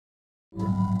Tucker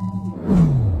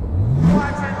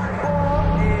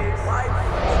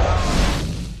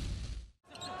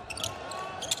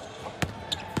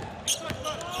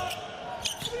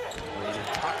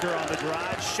on the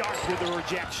drive, Sharpe with the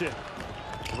rejection.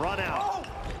 Run out,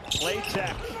 play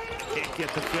tech, can't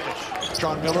get the finish.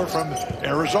 Sean Miller from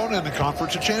Arizona in the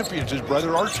Conference of Champions. His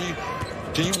brother Archie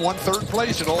team won third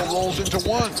place. It all rolls into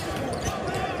one.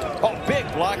 Oh,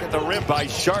 big block at the rim by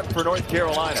Sharpe for North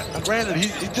Carolina. And granted,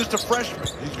 he's just a freshman.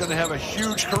 He's going to have a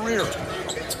huge career.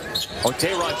 Oh,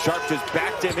 Day'Ron Sharpe just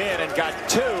backed him in and got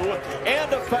two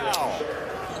and a foul.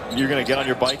 You're going to get on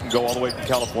your bike and go all the way from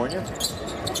California?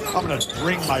 I'm going to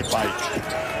bring my bike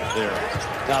there.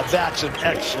 Now that's an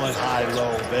excellent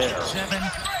high-low there. 7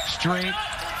 straight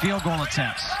field goal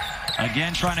attempts.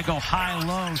 Again, trying to go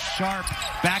high-low. Sharpe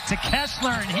back to Kessler,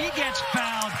 and he gets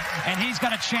fouled, and he's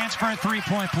got a chance for a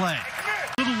three-point play.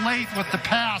 A little late with the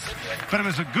pass, but it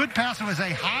was a good pass. It was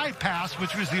a high pass,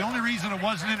 which was the only reason it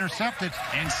wasn't intercepted.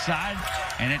 Inside,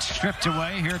 and it's stripped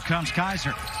away. Here comes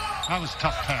Kaiser. That was a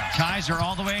tough pass. Kaiser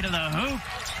all the way to the hoop,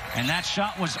 and that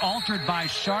shot was altered by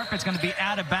Sharpe. It's going to be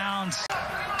out of bounds.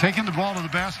 Taking the ball to the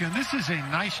basket, and this is a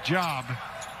nice job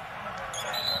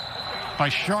by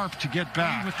Sharpe to get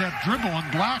back with that dribble. And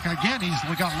Black, again, he's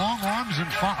got long arms and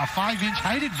a 5-inch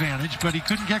height advantage, but he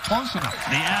couldn't get close enough.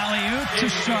 The alley-oop to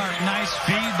Sharpe. Nice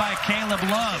feed by Caleb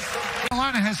Love.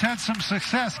 Carolina has had some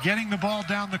success getting the ball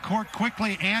down the court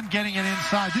quickly and getting it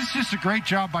inside. This is just a great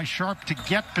job by Sharpe to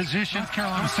get position.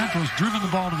 Carolina Central has driven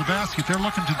the ball to the basket. They're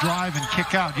looking to drive and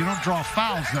kick out. You don't draw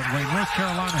fouls that way. North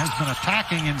Carolina has been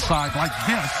attacking inside like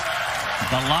this.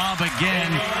 The lob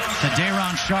again to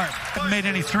Day'Ron Sharpe. Haven't made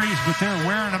any threes, but they're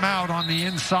wearing them out on the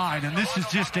inside. And this is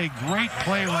just a great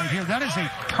play right here. That is a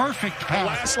perfect pass.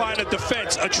 Last line of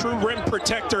defense, a true rim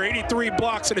protector, 83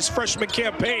 blocks in his freshman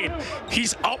campaign.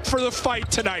 He's up for the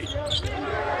fight tonight.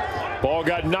 Ball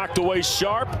got knocked away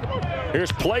Sharpe.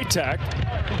 Here's Playtech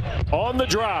on the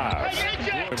drive.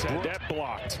 That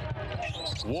blocked.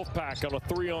 Wolfpack on a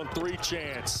 3-on-3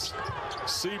 chance.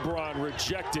 Sebron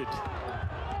rejected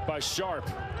by Sharpe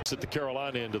at the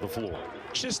Carolina end of the floor.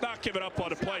 Just not giving up on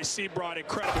the play. Sebron,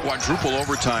 incredible. Quadruple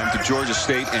overtime to Georgia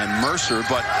State and Mercer,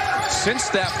 but since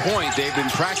that point they've been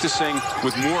practicing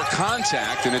with more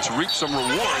contact, and it's reaped some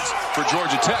rewards for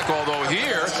Georgia Tech. Although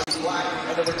here,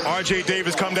 R.J.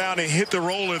 Davis come down and hit the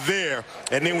roller there,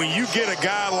 and then when you get a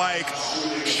guy like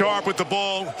Sharpe with the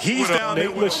ball, he's down there.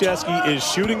 Nate Laszewski is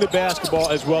shooting the basketball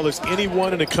as well as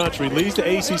anyone in the country. Leads the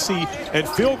ACC in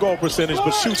field goal percentage,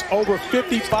 but shoots over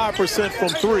 55% from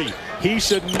three. He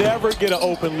should never get an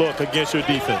open look against your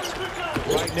defense.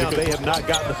 Right now, they have not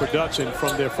gotten the production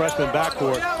from their freshman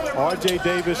backcourt. R.J.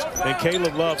 Davis and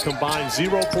Caleb Love combined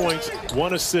 0 points,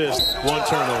 1 assist, 1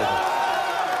 turnover.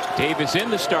 Davis in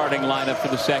the starting lineup for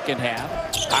the second half.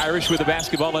 Irish with the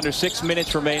basketball under 6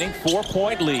 minutes remaining.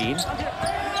 4-point lead.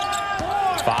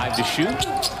 5 to shoot.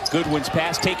 Goodwin's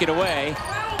pass taken away.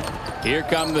 Here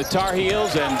come the Tar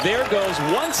Heels, and there goes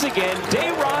once again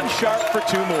Day'Ron Sharpe for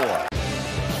 2 more.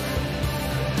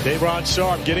 Day'Ron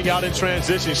Sharpe getting out in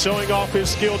transition, showing off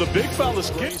his skill. The big fella's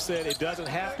Gray said it doesn't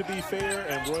have to be fair,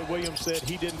 and Roy Williams said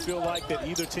he didn't feel like that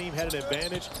either team had an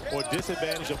advantage or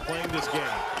disadvantage of playing this game.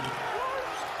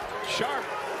 Sharpe,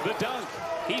 the dunk.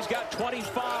 He's got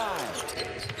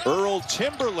 25. Earl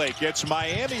Timberlake gets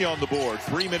Miami on the board.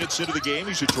 3 minutes into the game.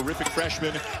 He's a terrific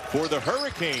freshman for the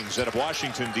Hurricanes out of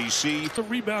Washington, D.C. The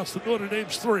rebounds to Notre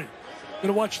Dame's 3.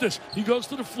 Gonna watch this. He goes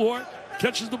to the floor,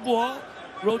 catches the ball,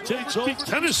 rotates over.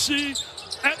 Tennessee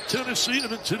at Tennessee, and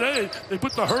then today they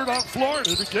put the hurt on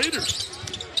Florida, the Gators.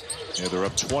 Yeah, they're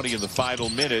up 20 in the final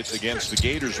minute against the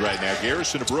Gators right now.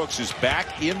 Garrison Brooks is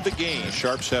back in the game.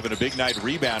 Sharpe's having a big night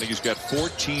rebounding. He's got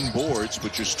 14 boards,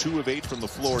 but just 2 of 8 from the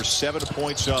floor, 7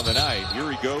 points on the night. Here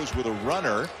he goes with a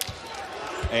runner,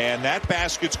 and that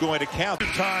basket's going to count.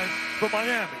 Time for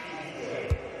Miami.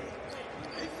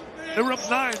 They were up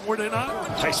 9, were they not?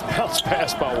 Nice bounce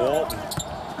pass by Walton.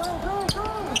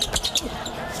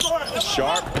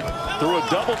 Sharpe through a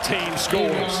double team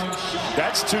scores.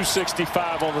 That's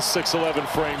 265 on the 6'11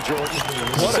 frame, Jordan.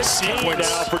 What a sequence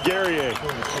now for Guerrier.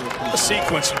 A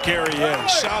sequence from Guerrier.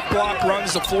 Shot block,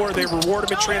 runs the floor. They reward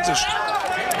him in transition.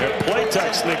 And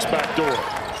Playtech sneaks back door.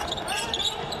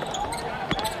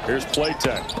 Here's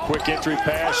Playtech. Quick entry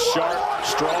pass. Sharpe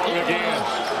strong again.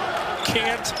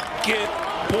 Can't get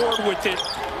bored with it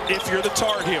if you're the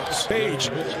Tar Heels. Page.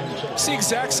 It's the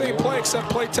exact same play, except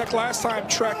Playtech last time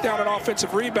tracked down an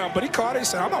offensive rebound, but he caught it. He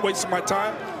said, I'm not wasting my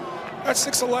time. That's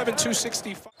 6'11",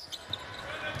 265.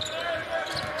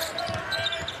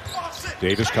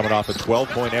 Davis coming off a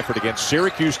 12-point effort against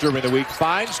Syracuse during the week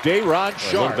finds Day'Ron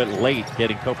Sharpe. A little bit late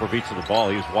getting Popovich to the ball.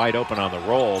 He was wide open on the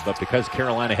roll, but because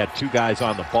Carolina had two guys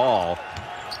on the ball,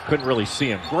 couldn't really see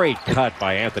him. Great cut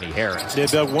by Anthony Harris. Yeah,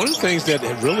 Doug, one of the things that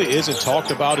really isn't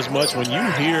talked about as much when you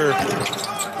hear,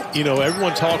 you know,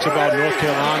 everyone talks about North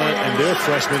Carolina and their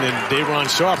freshman and Day'Ron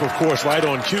Sharpe, of course, right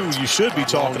on cue. You should be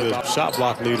talking about shot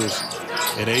block leaders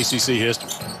in ACC history.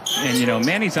 And, you know,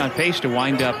 Manny's on pace to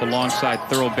wind up alongside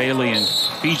Thurl Bailey and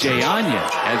B.J. Anya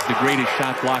as the greatest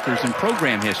shot blockers in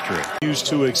program history. Used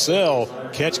to excel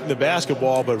catching the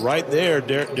basketball, but right there,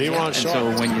 Day'Ron Sharpe.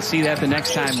 So when you see that the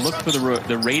next time, look for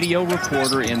the radio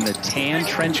reporter in the tan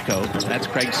trench coat. That's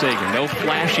Craig Sager. No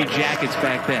flashy jackets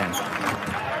back then.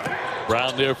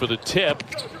 Brown there for the tip.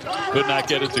 Could not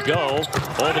get it to go.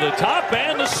 Over the top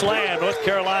and the slam. North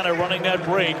Carolina running that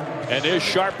break. And there's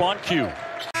Sharpe on cue.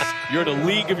 You're in a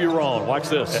league of your own. Watch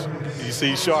this. You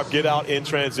see Sharpe get out in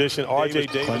transition. R.J.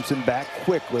 Davis. Clemson back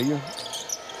quickly.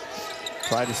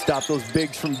 Try to stop those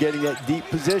bigs from getting that deep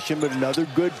position, but another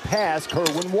good pass.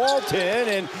 Kerwin Walton,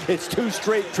 and it's two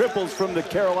straight triples from the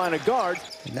Carolina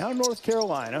guards. And now North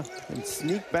Carolina can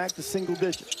sneak back to single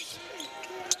digits.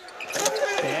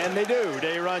 And they do.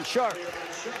 Day'Ron Sharpe.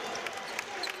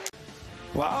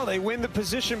 Wow, they win the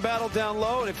position battle down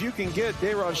low, and if you can get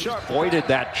Day'Ron Sharpe. Avoided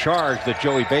that charge that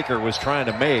Joey Baker was trying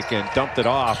to make and dumped it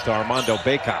off to Armando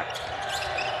Bacot.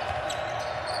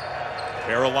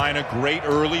 Carolina great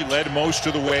early, led most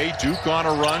of the way. Duke on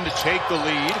a run to take the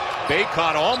lead.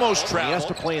 Bacot almost traveled. He has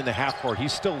to play in the half court.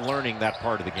 He's still learning that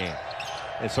part of the game.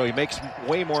 And so he makes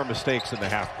way more mistakes in the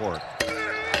half court.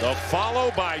 The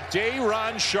follow by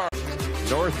Day'Ron Sharpe.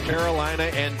 North Carolina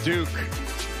and Duke.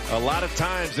 A lot of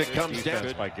times it comes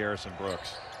down by Garrison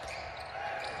Brooks.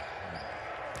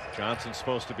 Johnson's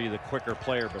supposed to be the quicker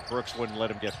player, but Brooks wouldn't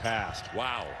let him get past.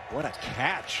 Wow, what a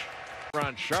catch.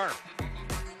 Day'Ron Sharpe.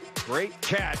 Great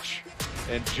catch.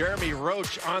 And Jeremy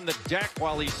Roach on the deck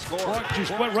while he scored. Clark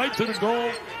just went right to the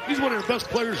goal. He's one of the best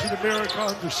players in America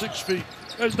under 6 feet.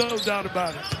 There's no doubt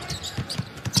about it.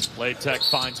 Latek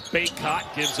finds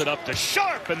Bacot, gives it up to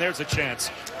Sharpe, and there's a chance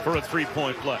for a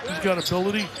three-point play. He's got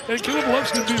ability, and Caleb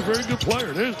Love's going to be a very good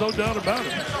player. There's no doubt about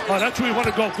it. That's where you want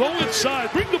to go. Go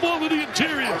inside. Bring the ball to the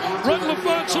interior. Right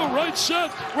Lafonso, right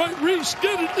Seth, right Reese.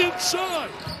 Get it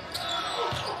inside.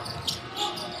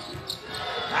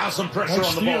 Now some pressure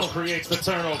on the ball creates the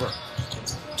turnover.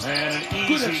 And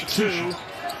an easy two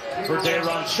for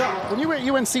Day'Ron Sharpe. When you were at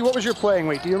UNC, what was your playing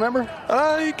weight? Do you remember?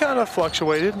 He kind of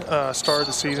fluctuated. Started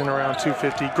the season around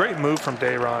 250. Great move from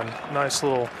Day'Ron. Nice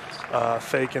little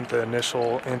fake into the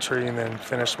initial entry and then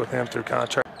finished with him through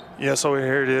contract. Yeah, so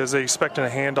here it is. They expecting a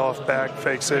handoff back,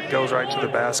 fakes it, goes right to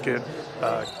the basket.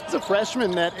 As a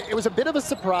freshman, it was a bit of a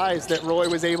surprise that Roy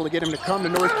was able to get him to come to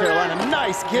North Carolina.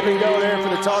 Nice give and go there for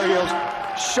the Tar Heels.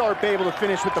 Sharpe able to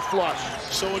finish with the flush.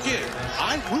 So again,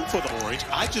 I root for the Orange.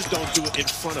 I just don't do it in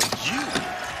front of you.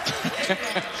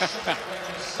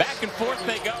 Back and forth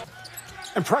they go.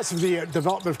 Impressive the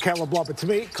development of Caleb Love, but to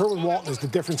me, Kerwin Walton is the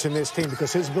difference in this team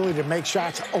because his ability to make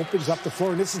shots opens up the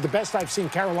floor, and this is the best I've seen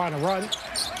Carolina run.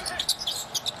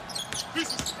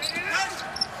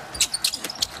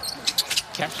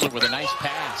 Kessler with a nice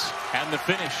pass, and the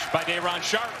finish by Day'Ron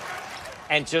Sharpe.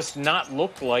 And just not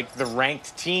look like the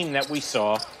ranked team that we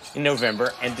saw in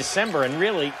November and December. And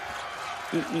really,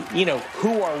 you know,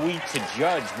 who are we to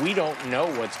judge? We don't know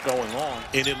what's going on.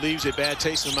 And it leaves a bad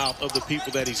taste in the mouth of the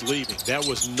people that he's leaving. There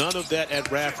was none of that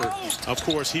at Radford. Of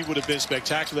course, he would have been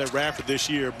spectacular at Radford this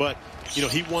year, but, you know,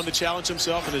 he won the challenge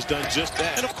himself and has done just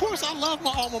that. And, of course, I love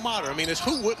my alma mater. I mean,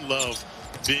 who wouldn't love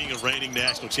being a reigning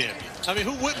national champion? I mean,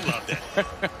 who wouldn't love that?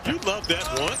 You loved that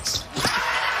once.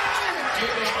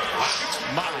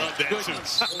 I love that, too.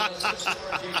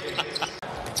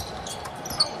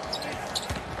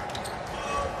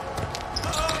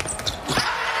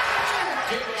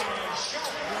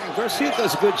 Garcia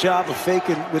does a good job of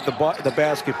faking with the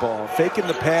basketball, faking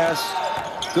the pass,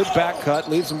 good back cut,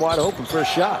 leaves him wide open for a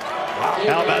shot.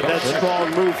 How about that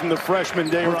strong move from the freshman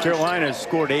Day'Ron? North Carolina has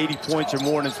scored 80 points or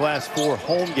more in his last 4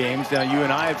 home games. Now, you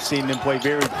and I have seen them play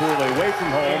very poorly away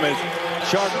from home as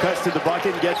Sharpe cuts to the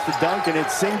bucket and gets the dunk, and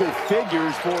it's single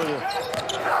figures for the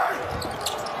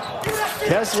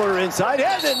Kessler inside.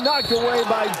 Has it knocked away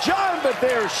by John, but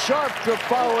there's Sharpe to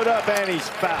follow it up, and he's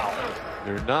fouled.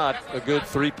 They're not a good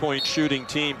three-point shooting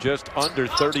team, just under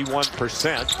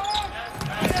 31%.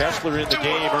 Kessler in the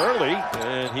game early,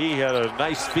 and he had a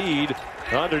nice feed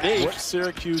underneath. What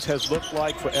Syracuse has looked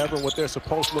like forever, what they're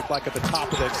supposed to look like at the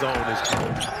top of that zone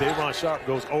is Day'Ron Sharpe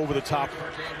goes over the top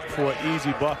for an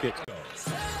easy bucket,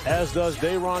 as does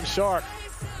Day'Ron Sharpe.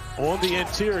 on the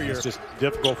interior. It's just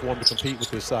difficult for him to compete with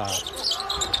this side.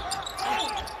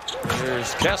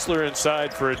 There's Kessler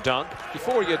inside for a dunk.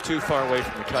 Before we get too far away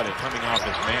from the cut and coming off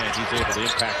his man, he's able to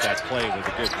impact that play with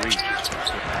a good reach.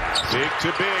 Big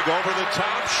to big, over the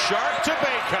top, Sharpe to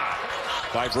Bacot.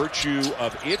 By virtue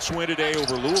of its win today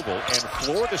over Louisville and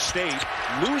Florida State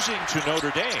losing to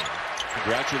Notre Dame.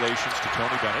 Congratulations to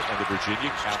Tony Bennett and the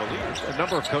Virginia Cavaliers. A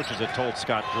number of coaches have told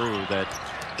Scott Drew that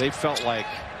they felt like,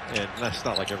 and that's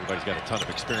not like everybody's got a ton of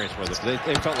experience with it, but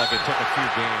they felt like it took a few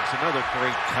games. Another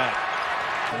great cut.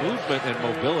 Movement and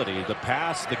mobility. The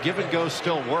pass, the give and go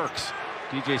still works.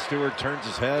 DJ Stewart turns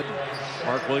his head.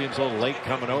 Mark Williams a little late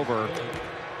coming over.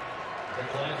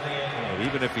 But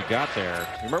even if he got there,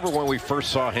 remember when we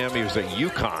first saw him, he was at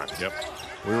UConn. Yep.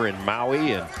 We were in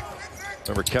Maui, and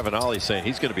remember Kevin Ollie saying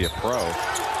he's going to be a pro.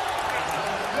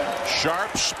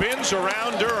 Sharpe spins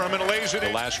around Durham and lays it in.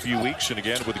 The last few weeks, and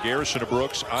again with Garrison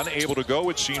Brooks unable to go,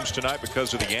 it seems, tonight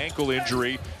because of the ankle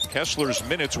injury. Kessler's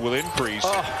minutes will increase.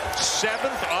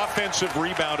 7th offensive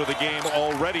rebound of the game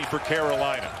already for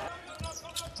Carolina.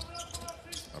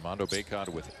 Armando Bacot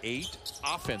with 8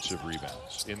 offensive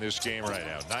rebounds in this game right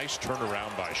now. Nice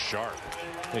turnaround by Sharpe.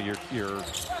 Yeah, you're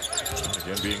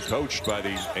again being coached by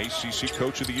the ACC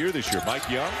Coach of the Year this year, Mike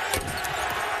Young.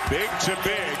 Big to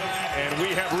big, and we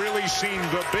have really seen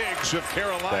the bigs of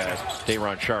Carolina.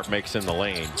 Day'Ron Sharpe makes in the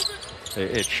lane.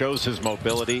 It shows his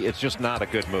mobility. It's just not a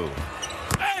good move.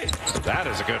 Hey! That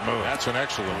is a good move. That's an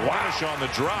excellent finish on the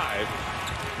drive.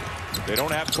 They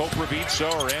don't have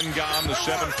Koprivica or Ngom, the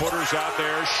 7-footers out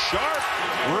there. Sharpe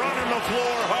running the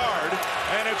floor hard,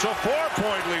 and it's a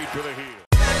 4-point lead for the Heat.